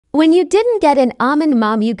When you didn't get an almond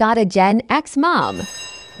mom, you got a Gen X mom.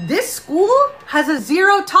 This school has a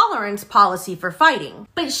zero tolerance policy for fighting,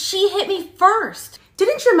 but she hit me first.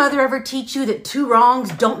 Didn't your mother ever teach you that two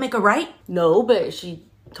wrongs don't make a right? No, but she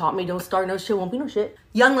taught me don't start no shit, won't be no shit.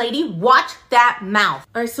 Young lady, watch that mouth.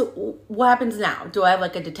 All right, so what happens now? Do I have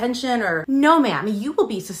like a detention or? No, ma'am, you will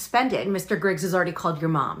be suspended. Mr. Griggs has already called your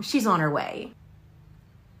mom. She's on her way.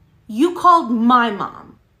 You called my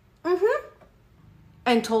mom. Mm-hmm.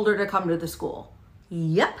 And told her to come to the school.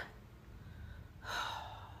 Yep.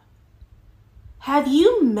 Have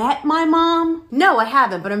you met my mom? No, I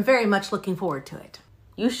haven't, but I'm very much looking forward to it.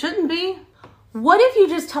 You shouldn't be. What if you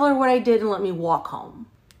just tell her what I did and let me walk home?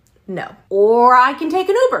 No. Or I can take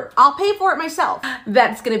an Uber. I'll pay for it myself.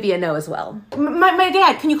 That's gonna be a no as well. My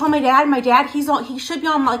dad, can you call my dad? My dad, he should be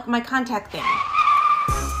on my contact thing.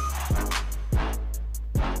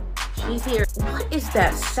 She's here. What is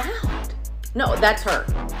that sound? No, that's her.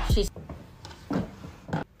 She's...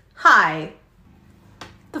 Hi. What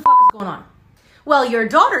the fuck is going on? Well, your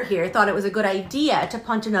daughter here thought it was a good idea to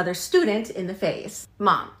punch another student in the face.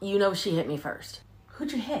 Mom, you know she hit me first.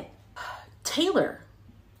 Who'd you hit? Taylor.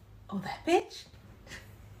 Oh, that bitch?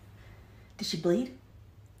 Did she bleed?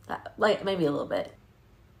 Like, maybe a little bit.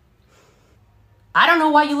 I don't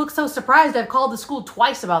know why you look so surprised. I've called the school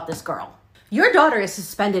twice about this girl. Your daughter is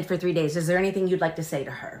suspended for 3 days. Is there anything you'd like to say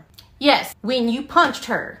to her? Yes. When you punched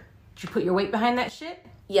her, did you put your weight behind that shit?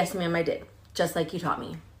 Yes, ma'am, I did. Just like you taught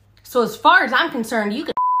me. So as far as I'm concerned, you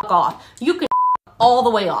can off. You can all the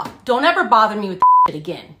way off. Don't ever bother me with shit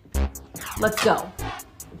again. Let's go.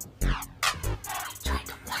 I tried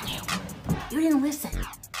to warn you. You didn't listen.